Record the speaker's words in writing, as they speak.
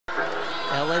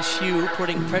LSU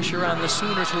putting pressure on the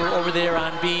Sooners, who are over there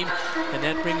on beam, and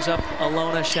that brings up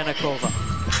Alyona Shchennikova.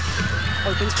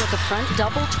 Opens with a front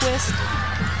double twist.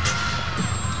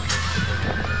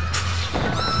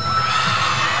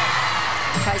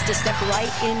 Tries to step right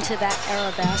into that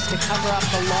arabesque to cover up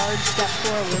the large step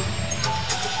forward.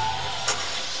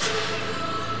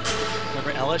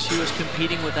 Remember, LSU is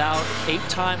competing without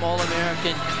 8-time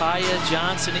All-American Kaya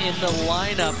Johnson in the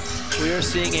lineup. We are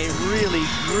seeing a really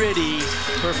gritty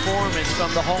performance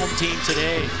from the home team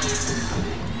today.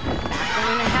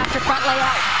 1.5 to front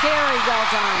layout, very well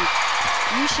done.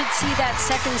 You should see that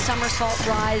second somersault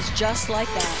rise just like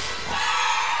that.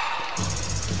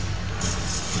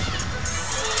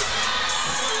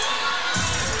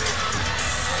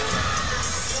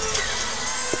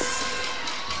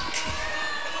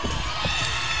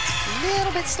 A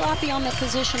little bit sloppy on the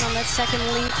position on that second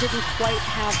leap, didn't quite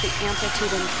have the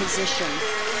amplitude and position.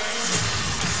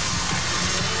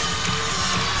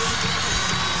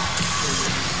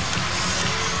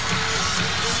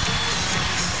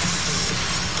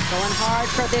 Going hard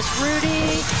for this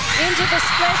Rudy, into the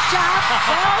split jump,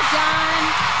 well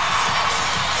done.